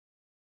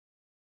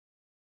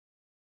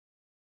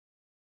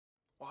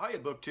Well, hiya,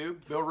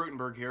 BookTube. Bill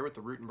Ruttenberg here with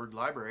the Ruttenberg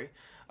Library.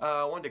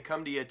 I wanted to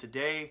come to you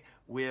today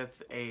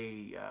with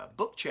a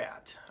book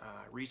chat.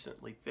 I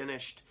recently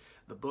finished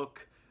the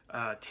book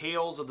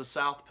Tales of the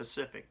South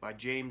Pacific by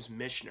James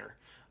Michener.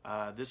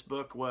 This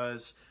book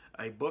was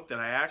a book that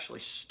I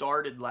actually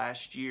started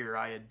last year.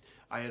 I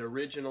had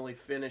originally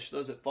finished,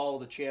 those that follow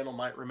the channel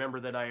might remember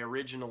that I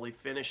originally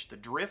finished The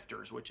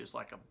Drifters, which is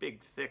like a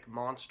big, thick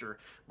monster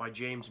by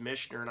James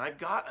Michener. And I've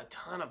got a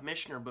ton of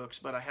Michener books,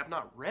 but I have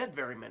not read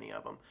very many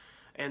of them.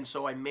 And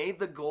so I made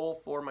the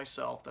goal for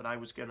myself that I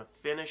was going to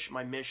finish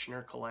my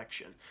Michener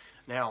collection.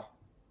 Now,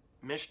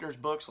 Michener's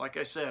books, like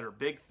I said, are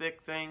big,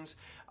 thick things.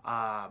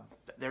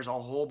 There's a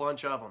whole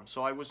bunch of them.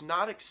 So I was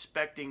not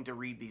expecting to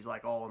read these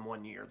like all in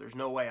one year. There's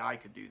no way I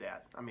could do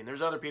that. I mean,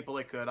 there's other people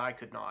that could. I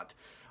could not.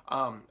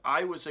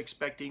 I was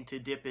expecting to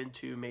dip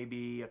into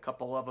maybe a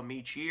couple of them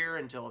each year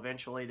until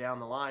eventually down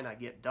the line I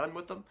get done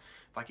with them.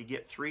 If I could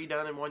get 3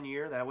 done in 1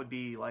 year, that would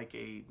be like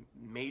a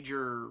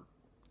major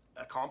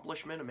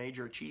accomplishment, a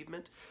major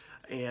achievement.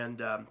 And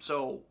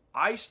so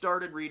I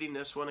started reading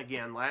this one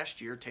again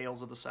last year,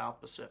 Tales of the South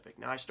Pacific.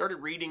 Now I started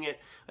reading it,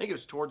 I think it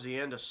was towards the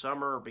end of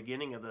summer or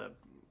beginning of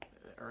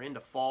into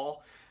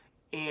fall,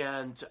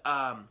 and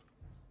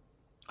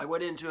I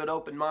went into it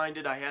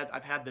open-minded.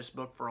 I've had this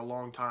book for a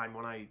long time.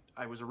 When I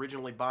was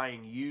originally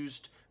buying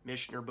used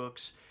Michener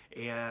books,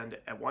 and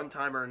at one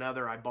time or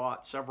another I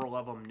bought several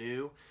of them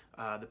new,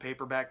 the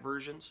paperback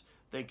versions,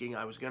 thinking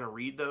I was going to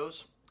read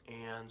those.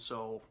 And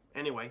so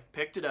anyway,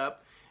 picked it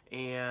up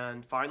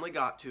and finally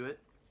got to it.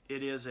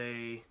 It is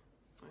it's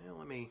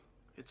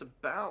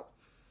about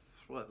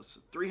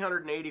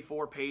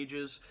 384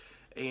 pages,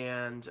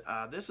 and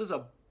this is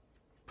a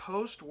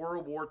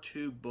post-World War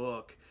II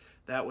book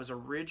that was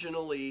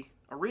originally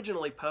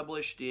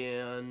published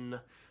in,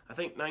 I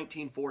think,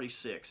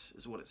 1946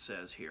 is what it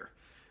says here.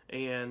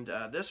 And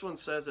this one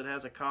says it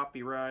has a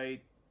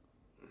copyright,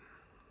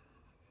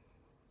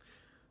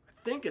 I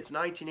think it's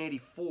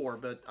 1984,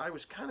 but I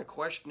was kind of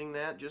questioning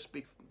that just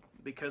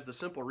because the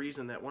simple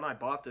reason that when I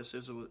bought this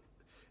is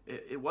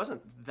it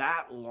wasn't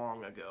that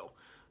long ago.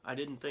 I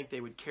didn't think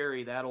they would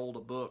carry that old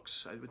of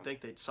books. I would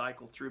think they'd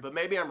cycle through, but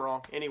maybe I'm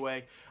wrong.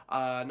 Anyway,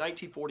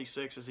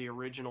 1946 is the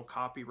original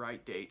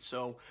copyright date.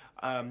 So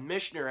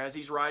Michener, as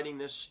he's writing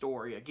this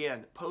story,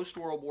 again,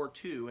 post-World War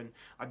II, and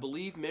I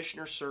believe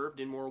Michener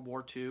served in World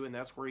War II, and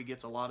that's where he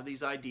gets a lot of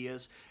these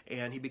ideas,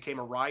 and he became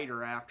a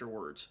writer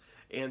afterwards.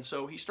 And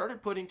so he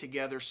started putting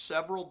together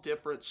several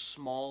different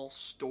small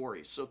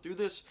stories. So through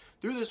this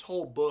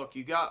whole book,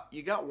 you got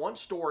one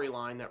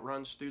storyline that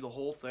runs through the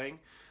whole thing,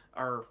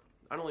 or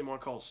I don't even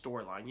want to call it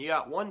storyline. You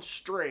got one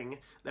string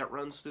that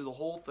runs through the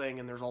whole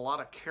thing, and there's a lot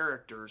of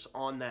characters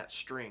on that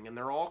string, and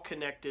they're all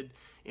connected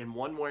in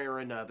one way or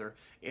another.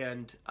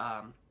 And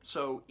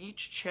so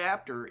each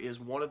chapter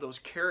is one of those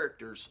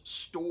characters'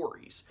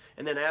 stories.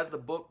 And then as the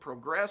book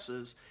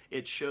progresses,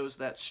 it shows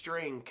that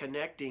string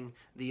connecting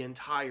the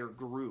entire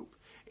group.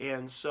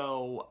 And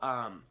so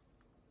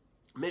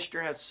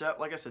Michener has,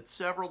 like I said,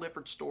 several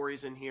different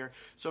stories in here.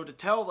 So to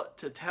tell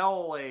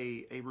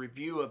a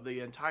review of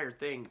the entire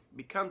thing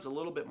becomes a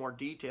little bit more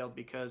detailed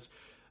because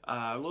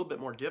a little bit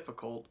more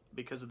difficult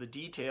because of the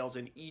details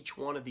in each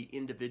one of the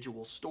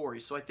individual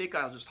stories. So I think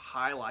I'll just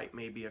highlight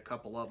maybe a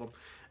couple of them,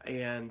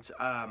 and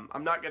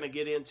I'm not going to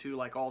get into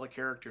like all the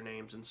character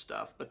names and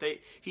stuff. But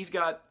he's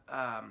got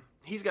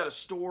a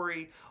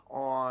story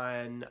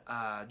on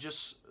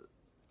just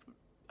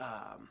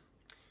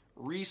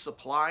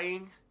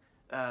resupplying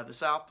the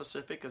South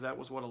Pacific, because that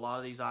was what a lot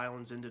of these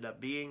islands ended up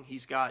being.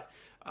 He's got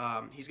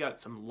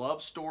some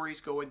love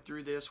stories going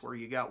through this, where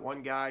you got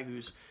one guy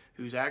who's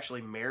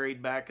actually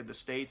married back in the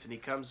States, and he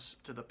comes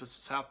to the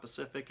South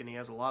Pacific and he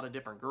has a lot of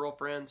different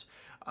girlfriends.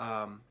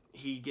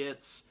 He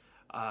gets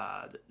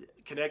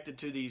connected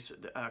to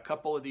a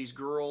couple of these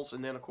girls,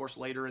 and then of course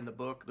later in the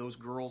book those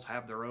girls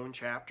have their own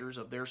chapters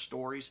of their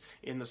stories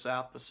in the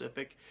South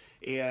Pacific.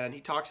 And he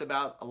talks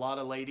about a lot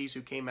of ladies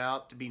who came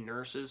out to be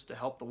nurses to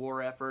help the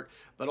war effort,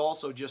 but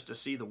also just to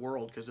see the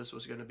world, because this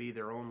was going to be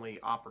their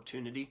only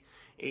opportunity.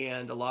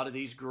 And a lot of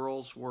these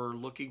girls were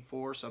looking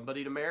for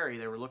somebody to marry.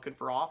 They were looking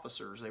for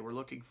officers. They were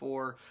looking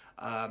for,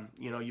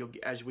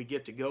 as we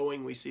get to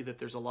going, we see that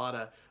there's a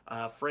lot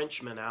of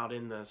Frenchmen out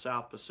in the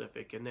South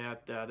Pacific, and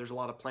that there's a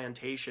lot of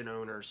plantation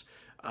owners.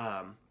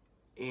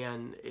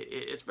 And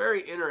it's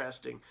very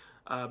interesting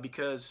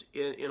because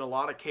in a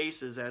lot of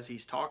cases, as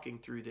he's talking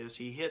through this,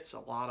 he hits a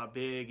lot of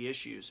big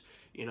issues.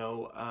 A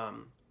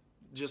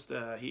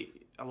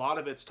lot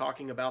of it's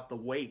talking about the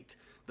weight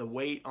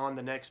on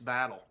the next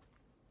battle.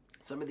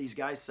 Some of these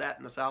guys sat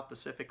in the South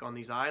Pacific on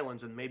these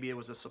islands, and maybe it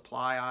was a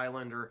supply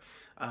island, or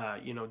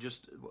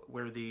just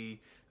where the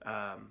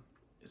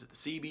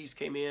Seabees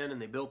came in and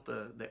they built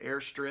the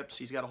airstrips.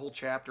 He's got a whole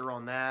chapter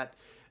on that.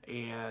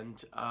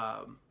 And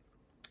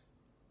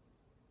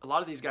a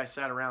lot of these guys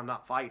sat around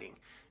not fighting,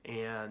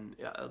 and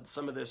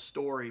some of this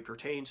story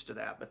pertains to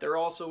that. But there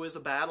also is a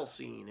battle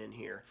scene in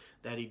here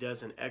that he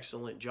does an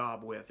excellent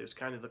job with. It's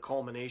kind of the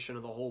culmination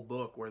of the whole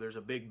book, where there's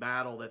a big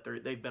battle that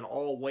they've been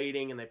all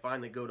waiting, and they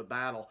finally go to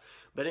battle.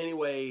 But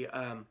anyway,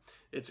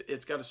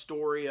 it's got a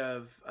story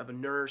of a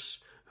nurse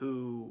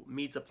who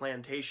meets a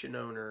plantation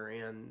owner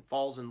and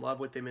falls in love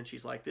with him, and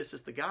she's like, this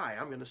is the guy,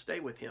 I'm going to stay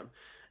with him.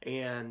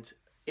 And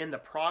in the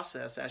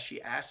process, as she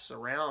asks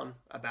around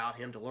about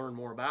him to learn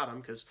more about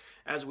him, because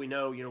as we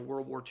know,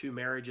 World War II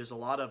marriages, a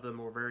lot of them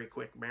were very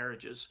quick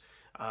marriages.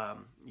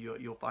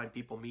 You'll find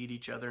people meet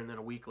each other, and then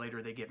a week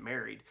later they get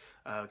married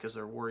because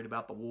they're worried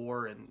about the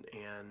war, and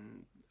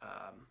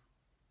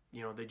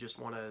they just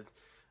want to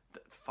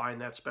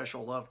find that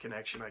special love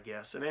connection, I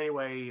guess. And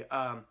anyway,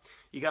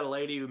 you got a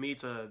lady who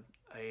meets a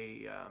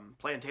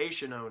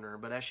plantation owner,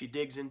 but as she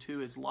digs into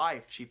his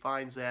life, she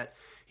finds that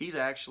he's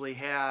actually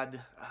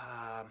had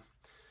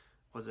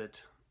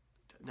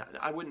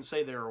I wouldn't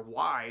say they're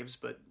wives,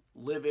 but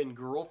live-in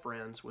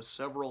girlfriends with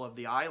several of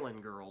the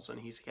island girls, and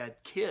he's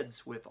had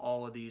kids with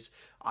all of these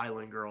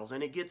island girls.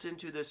 And it gets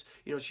into this,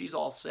 she's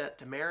all set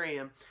to marry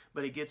him,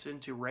 but it gets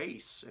into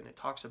race, and it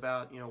talks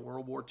about,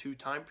 World War II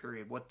time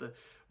period, what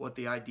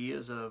the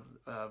ideas of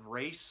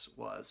race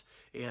was.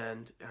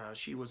 And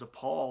she was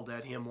appalled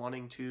at him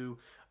wanting to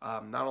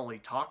not only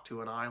talk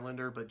to an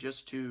islander, but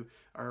to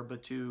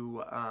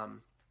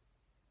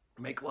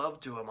make love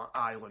to an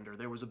islander.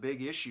 There was a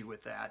big issue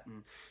with that,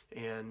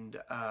 and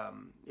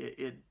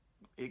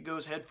it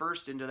goes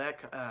headfirst into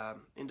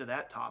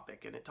that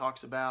topic. And it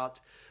talks about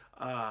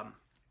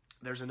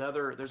there's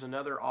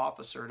another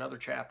officer. Another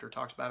chapter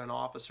talks about an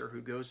officer who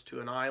goes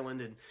to an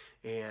island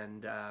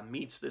and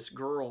meets this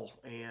girl,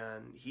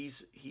 and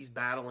he's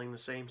battling the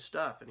same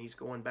stuff, and he's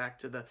going back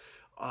to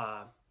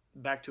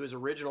his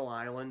original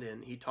island,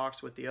 and he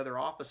talks with the other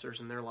officers,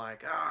 and they're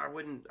like, I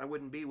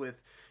wouldn't be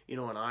with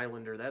an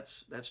islander.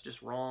 That's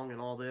just wrong and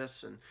all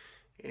this,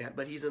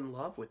 but he's in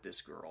love with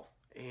this girl.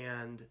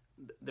 And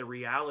the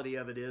reality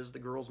of it is the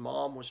girl's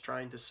mom was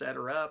trying to set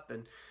her up,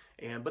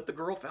 but the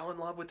girl fell in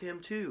love with him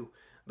too.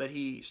 But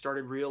he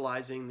started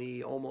realizing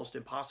the almost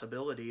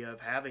impossibility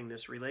of having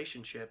this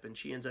relationship, and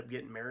she ends up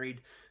getting married,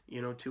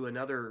 to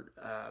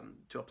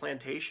a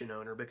plantation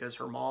owner, because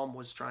her mom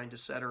was trying to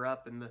set her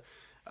up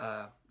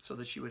so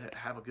that she would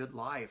have a good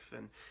life.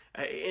 And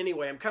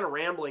anyway, I'm kind of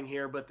rambling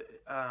here, but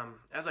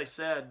as I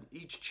said,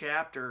 each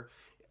chapter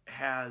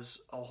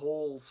has a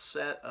whole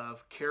set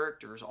of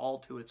characters all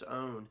to its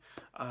own.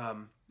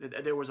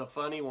 There was a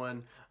funny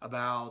one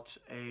about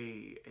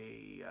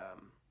a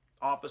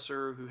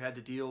officer who had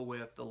to deal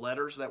with the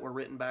letters that were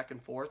written back and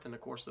forth, and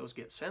of course those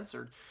get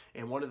censored.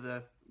 And one of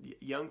the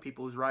young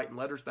people who's writing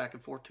letters back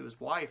and forth to his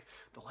wife,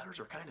 the letters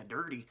are kind of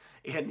dirty,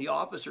 and the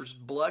officer's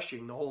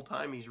blushing the whole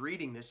time he's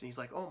reading this, and he's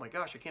like, oh my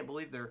gosh, I can't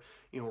believe they're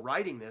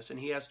writing this. And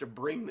he has to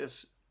bring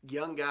this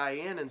young guy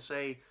in and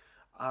say,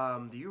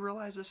 do you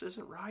realize this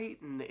isn't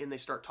right? And they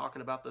start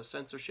talking about the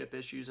censorship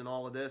issues and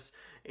all of this.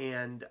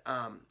 And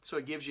so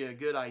it gives you a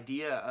good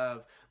idea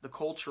of the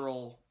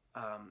cultural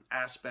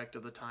aspect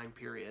of the time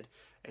period.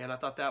 And I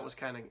thought that was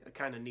kind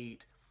of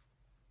neat.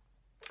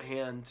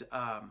 And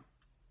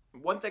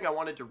one thing I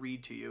wanted to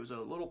read to you is a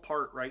little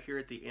part right here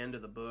at the end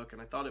of the book,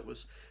 and I thought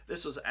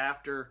this was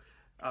after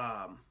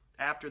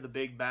the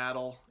big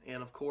battle,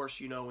 and of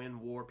course, in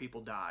war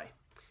people die.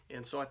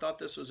 And so I thought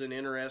this was an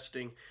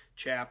interesting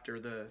chapter.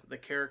 The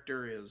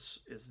character is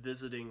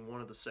visiting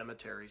one of the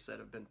cemeteries that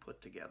have been put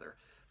together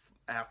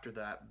after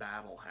that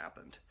battle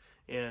happened.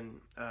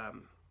 And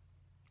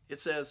it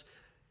says,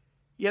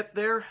 "Yet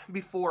there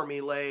before me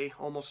lay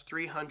almost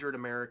 300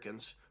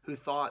 Americans who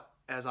thought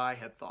as I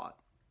had thought.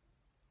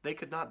 They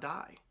could not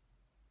die,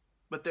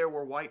 but there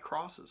were white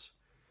crosses.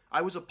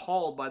 I was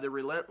appalled by the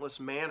relentless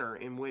manner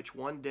in which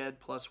one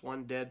dead plus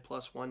one dead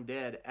plus one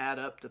dead add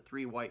up to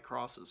 3 white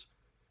crosses.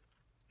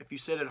 If you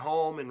sit at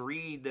home and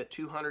read that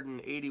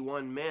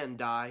 281 men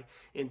die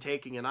in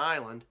taking an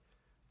island,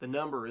 the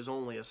number is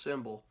only a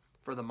symbol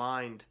for the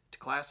mind to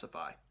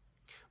classify.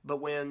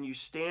 But when you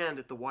stand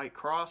at the white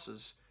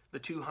crosses, the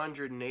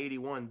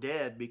 281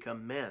 dead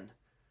become men,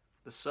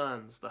 the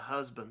sons, the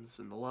husbands,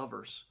 and the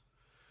lovers."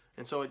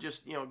 And so it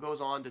just,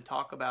 goes on to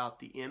talk about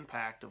the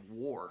impact of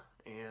war.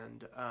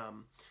 And,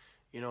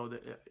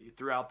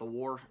 throughout the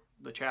war,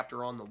 the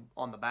chapter on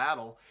the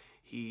battle,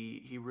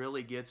 he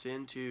really gets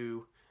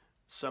into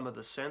some of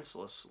the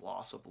senseless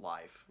loss of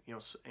life,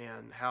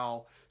 and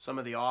how some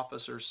of the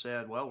officers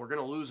said, well, we're going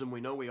to lose them.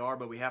 We know we are,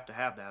 but we have to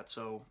have that.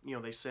 So,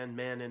 they send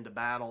men into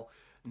battle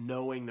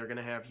knowing they're going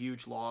to have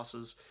huge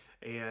losses.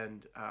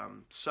 And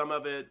some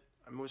of it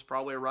was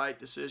probably a right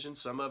decision.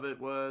 Some of it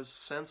was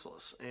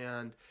senseless.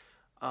 And,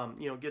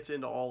 gets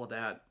into all of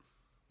that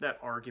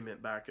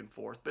argument back and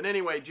forth. But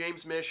anyway,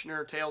 James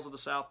Michener, Tales of the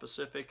South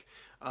Pacific.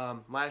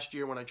 Last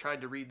year when I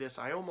tried to read this,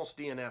 I almost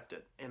DNF'd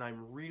it, and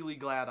I'm really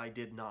glad I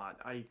did not.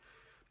 I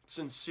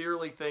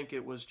sincerely think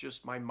it was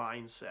just my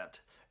mindset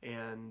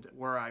and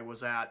where I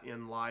was at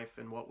in life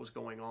and what was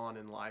going on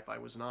in life. I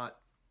was not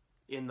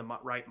in the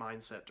right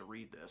mindset to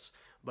read this.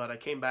 But I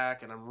came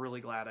back, and I'm really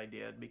glad I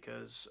did,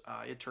 because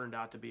it turned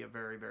out to be a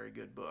very, very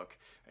good book.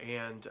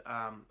 And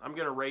I'm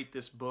going to rate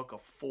this book a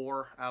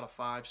 4 out of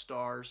 5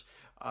 stars.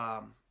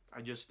 I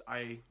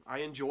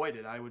enjoyed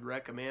it. I would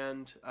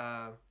recommend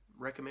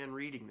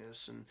reading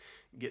this and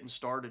getting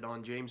started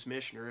on James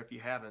Michener if you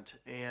haven't.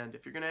 And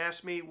if you're going to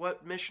ask me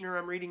what Michener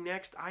I'm reading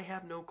next, I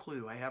have no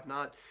clue. I have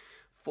not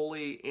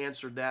fully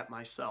answered that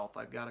myself.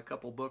 I've got a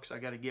couple books I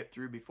got to get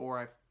through before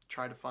I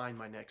try to find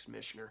my next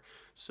Michener.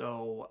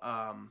 So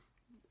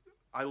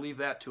I leave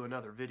that to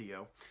another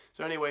video.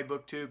 So anyway,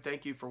 BookTube,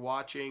 thank you for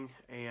watching,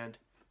 and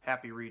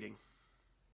happy reading.